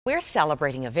We're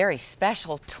celebrating a very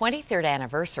special 23rd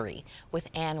anniversary with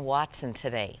Ann Watson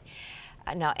today.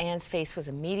 Now, Ann's face was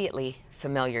immediately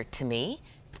familiar to me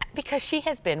because she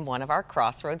has been one of our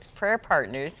Crossroads prayer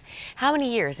partners. How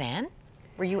many years, Ann?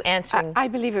 Were you answering I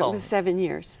believe phones? It was 7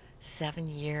 years. 7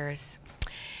 years.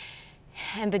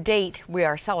 And the date we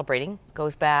are celebrating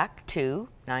goes back to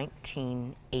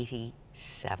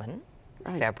 1987,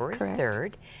 Right, February correct.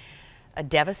 3rd, a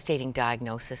devastating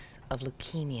diagnosis of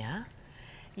leukemia.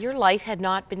 Your life had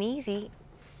not been easy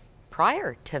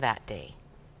prior to that day.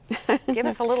 Give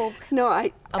us a little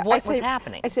of what was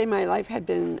happening. I say my life had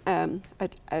been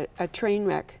a train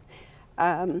wreck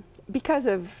because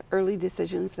of early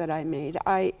decisions that I made.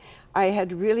 I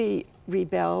had really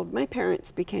rebelled. My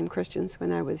parents became Christians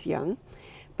when I was young,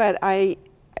 but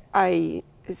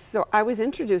so I was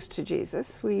introduced to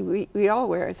Jesus. We all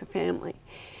were as a family,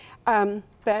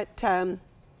 but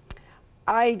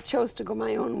I chose to go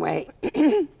my own way.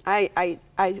 I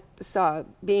saw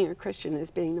being a Christian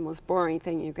as being the most boring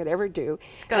thing you could ever do.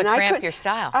 It's going to cramp your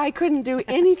style. I couldn't do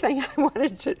anything I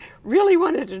really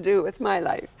wanted to do with my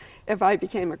life if I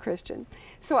became a Christian.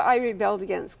 So I rebelled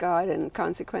against God and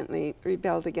consequently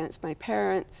rebelled against my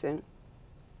parents.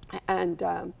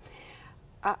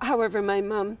 However, my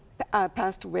mom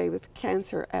passed away with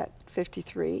cancer at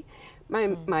 53.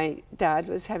 My dad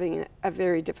was having a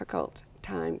very difficult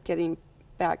time getting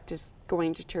back, just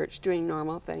going to church, doing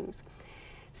normal things.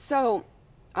 So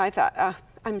I thought,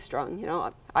 I'm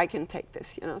strong, I can take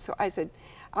this, So I said,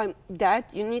 Dad,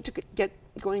 you need to get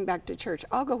going back to church.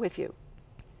 I'll go with you.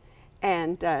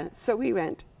 And so we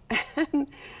went. And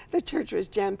the church was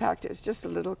jam-packed. It was just a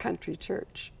little country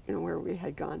church, where we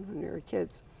had gone when we were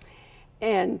kids.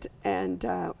 And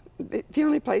the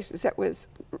only place that was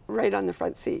right on the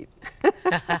front seat.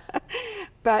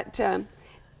 But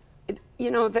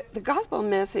the gospel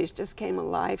message just came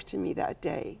alive to me that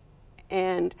day.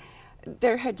 And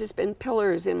there had just been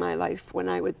pillars in my life when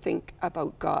I would think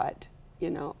about God,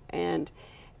 and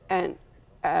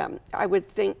I would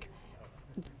think,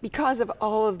 because of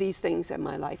all of these things in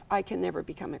my life, I can never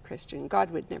become a Christian.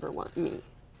 God would never want me.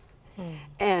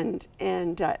 And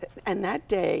that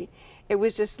day, it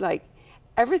was just like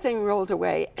everything rolled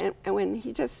away. And when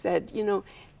he just said, do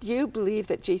you believe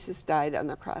that Jesus died on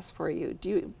the cross for you? Do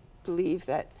you believe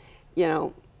that,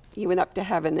 he went up to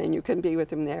heaven and you can be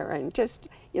with him there? And just,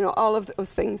 all of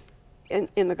those things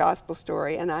in the gospel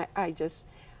story. And I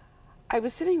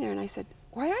was sitting there and I said,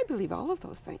 why, I believe all of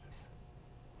those things.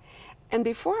 And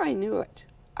before I knew it,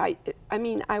 I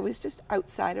was just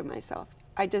outside of myself.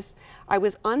 I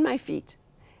was on my feet,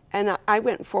 and I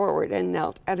went forward and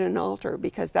knelt at an altar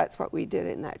because that's what we did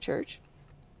in that church.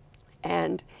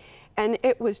 And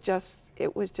it was just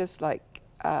like,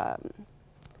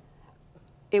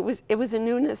 it was a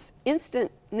newness,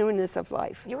 instant newness of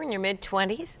life. You were in your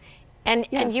mid-20s, and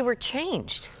you were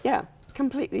changed. Yeah,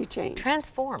 completely changed.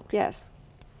 Transformed. Yes,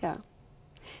 yeah.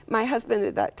 My husband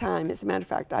at that time, as a matter of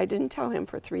fact, I didn't tell him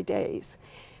for 3 days.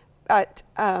 But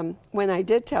when I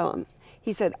did tell him,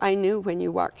 he said, I knew when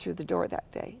you walked through the door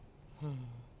that day.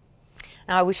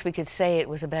 Now, I wish we could say it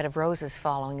was a bed of roses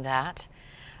following that,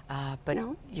 but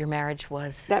No. Your marriage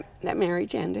was... That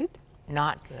marriage ended.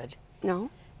 Not good. No.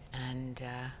 And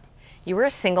you were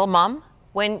a single mom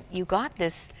when you got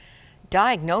this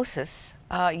diagnosis.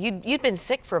 You'd been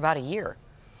sick for about a year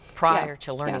prior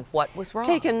to learning what was wrong.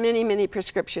 Taken many, many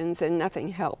prescriptions and nothing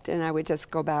helped. And I would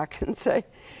just go back and say,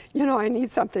 I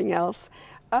need something else.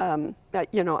 But,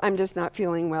 I'm just not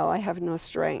feeling well. I have no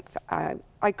strength.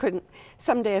 I couldn't,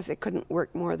 some days I couldn't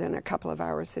work more than a couple of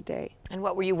hours a day. And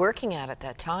what were you working at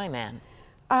that time, Ann?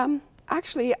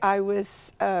 Actually, I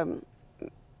was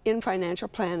in financial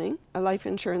planning, a life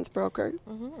insurance broker,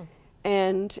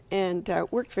 and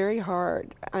worked very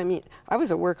hard. I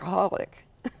was a workaholic.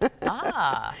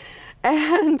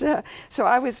 And so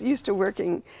I was used to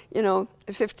working,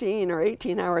 15 or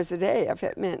 18 hours a day if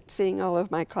it meant seeing all of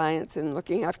my clients and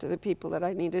looking after the people that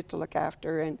I needed to look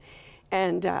after.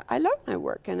 And I loved my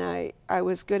work, and I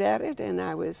was good at it, and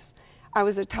I was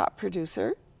a top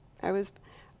producer. I was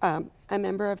a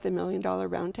member of the $1 Million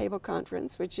Roundtable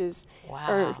Conference, which is,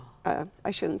 I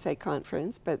shouldn't say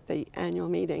conference, but the annual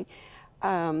meeting.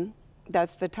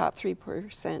 That's the top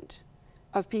 3%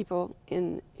 of people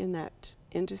in that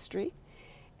industry,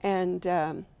 and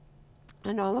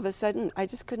all of a sudden I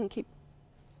just couldn't keep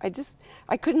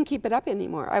it up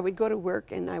anymore. I would go to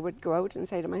work and I would go out and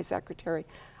say to my secretary,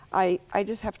 I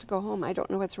just have to go home. I don't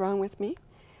know what's wrong with me,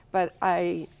 but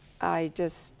I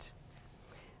just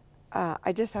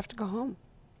have to go home.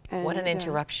 And, what an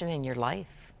interruption in your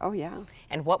life. Oh yeah.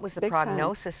 And what was the Big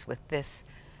prognosis with this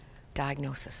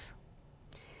diagnosis?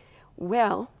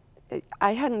 Well,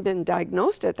 I hadn't been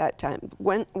diagnosed at that time.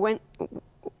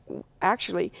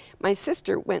 Actually, my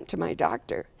sister went to my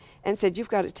doctor and said, "You've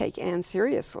got to take Anne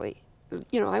seriously."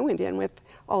 You know, I went in with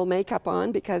all makeup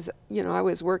on because, you know, I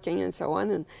was working and so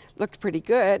on and looked pretty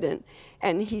good.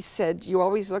 And he said, "You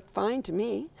always looked fine to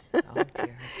me." Oh,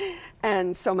 dear.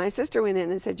 And so my sister went in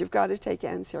and said, "You've got to take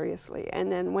Anne seriously."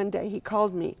 And then one day he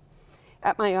called me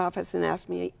at my office and asked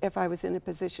me if I was in a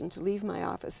position to leave my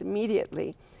office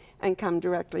immediately and come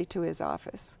directly to his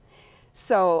office.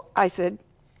 So I said,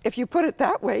 "If you put it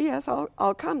that way, yes,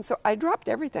 I'll come." So I dropped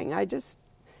everything. I just,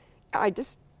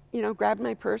 you know, grabbed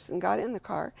my purse and got in the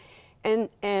car.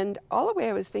 And all the way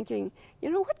I was thinking,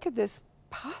 you know, what could this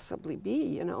possibly be?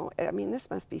 You know, I mean, this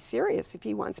must be serious if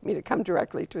he wants me to come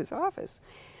directly to his office.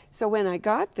 So when I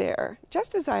got there,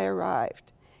 just as I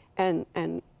arrived, and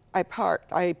I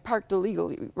parked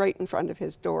illegally right in front of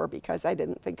his door because I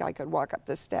didn't think I could walk up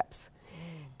the steps.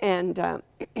 And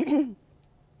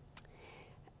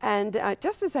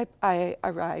just as I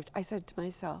arrived, I said to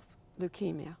myself,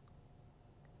 "Leukemia."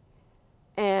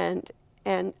 And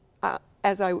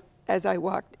as I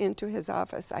walked into his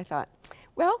office, I thought,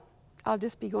 well, I'll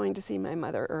just be going to see my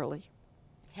mother early.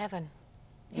 Heaven.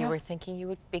 Yeah. You were thinking you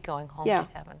would be going home Yeah.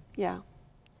 to heaven. Yeah,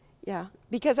 yeah.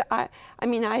 Because I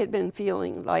mean, I had been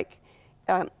feeling like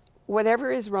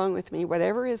whatever is wrong with me,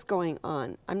 whatever is going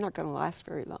on, I'm not going to last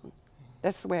very long.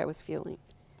 That's the way I was feeling.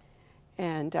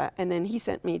 And then he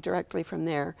sent me directly from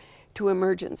there to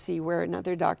emergency where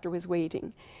another doctor was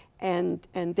waiting. And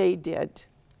they did,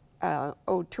 2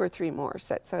 or 3 more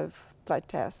sets of blood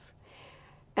tests.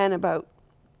 And about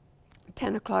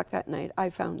 10 o'clock that night, I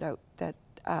found out that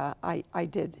I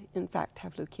did, in fact,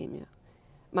 have leukemia.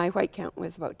 My white count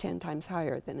was about 10 times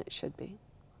higher than it should be.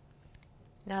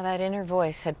 Now, that inner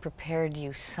voice had prepared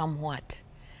you somewhat.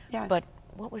 Yes. But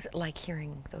what was it like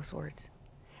hearing those words?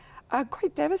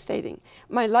 Quite devastating.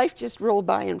 My life just rolled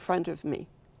by in front of me.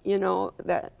 You know,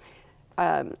 that,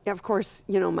 of course,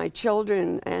 you know, my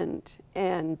children and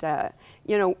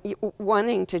you know,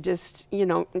 wanting to just, you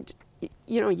know,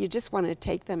 you just want to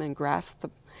take them and grasp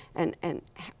them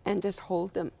and just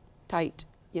hold them tight,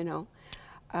 you know.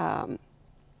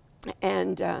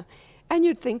 And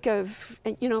you'd think of,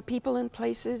 you know, people and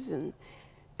places and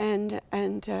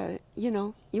you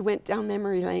know, you went down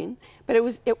memory lane, but it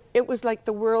was like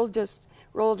the world just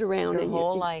rolled around. Your and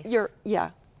whole life.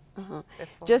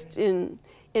 Just in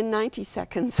 90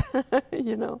 seconds,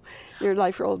 you know, your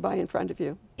life rolled by in front of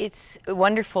you. It's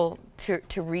wonderful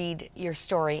to read your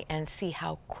story and see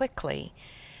how quickly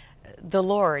the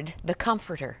Lord, the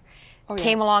Comforter,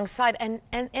 came yes. alongside, and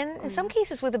in some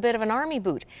cases with a bit of an army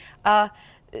boot.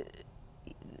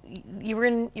 You were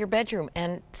in your bedroom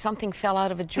and something fell out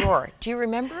of a drawer. Do you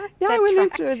remember? Yeah, that I went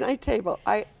tract? into a night table.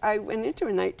 I went into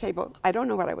a night table. I don't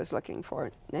know what I was looking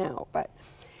for now,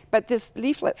 but this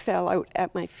leaflet fell out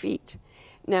at my feet.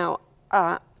 Now,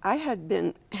 I had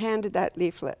been handed that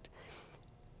leaflet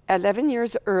 11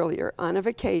 years earlier on a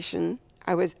vacation.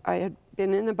 I had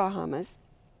been in the Bahamas,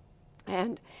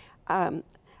 and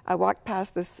I walked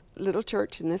past this little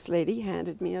church, and this lady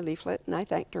handed me a leaflet, and I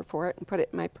thanked her for it and put it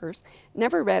in my purse.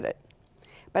 Never read it,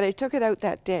 but I took it out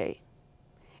that day,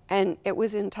 and it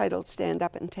was entitled "Stand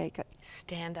Up and Take It."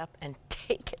 Stand up and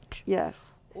take it.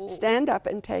 Yes, Ooh. Stand up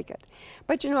and take it.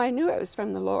 But, you know, I knew it was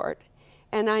from the Lord,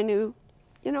 and I knew,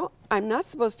 you know, I'm not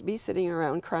supposed to be sitting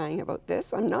around crying about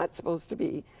this. I'm not supposed to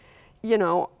be, you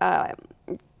know,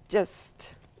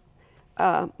 just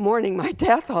mourning my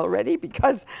death already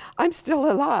because I'm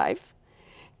still alive.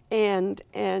 And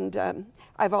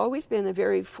I've always been a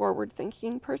very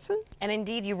forward-thinking person. And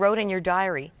indeed, you wrote in your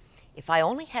diary, "If I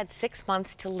only had 6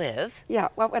 months to live." Yeah,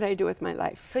 what would I do with my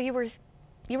life? So you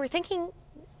were thinking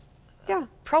Yeah,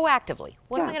 proactively.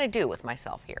 What am I Yeah. going to do with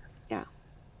myself here? yeah,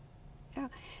 yeah.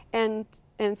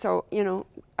 And so, you know,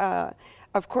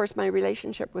 of course, my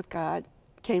relationship with God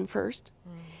came first.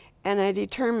 And I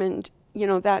determined, you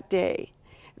know, that day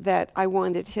that I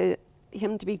wanted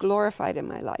him to be glorified in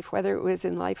my life, whether it was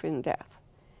in life or in death.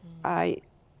 I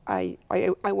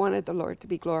wanted the Lord to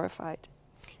be glorified.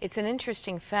 It's an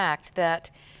interesting fact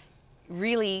that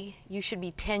really you should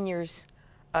be 10 years,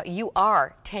 you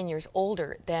are 10 years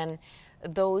older than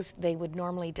those they would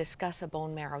normally discuss a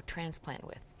bone marrow transplant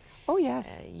with. Oh,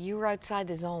 yes. You were outside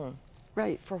the zone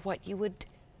Right. for what you would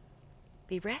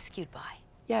be rescued by.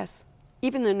 Yes.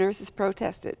 Even the nurses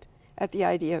protested at the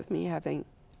idea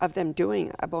of them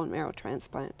doing a bone marrow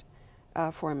transplant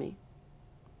for me.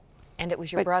 And it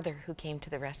was your brother who came to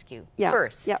the rescue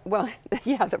first. Yeah, well,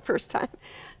 yeah, the first time.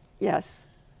 Yes.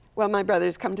 Well, my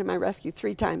brother's come to my rescue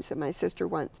 3 times and my sister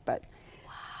once, but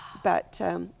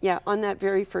yeah, on that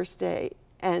very first day,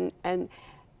 and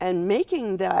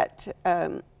making that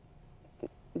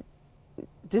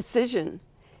decision,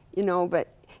 you know. But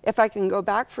if I can go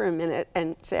back for a minute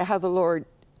and say how the Lord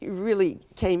really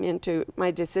came into my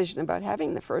decision about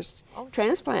having the first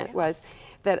transplant, was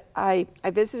that I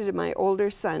visited my older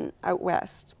son out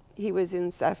west. He was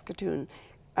in Saskatoon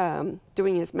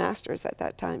doing his master's at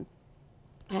that time,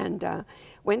 and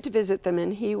went to visit them,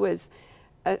 and he was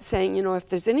saying, you know, if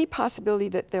there's any possibility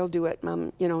that they'll do it,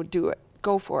 Mom, you know, do it,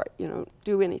 go for it, you know,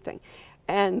 do anything.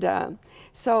 And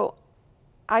so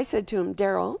I said to him,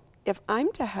 Daryl, if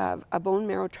I'm to have a bone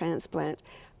marrow transplant,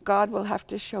 God will have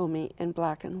to show me in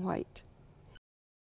black and white.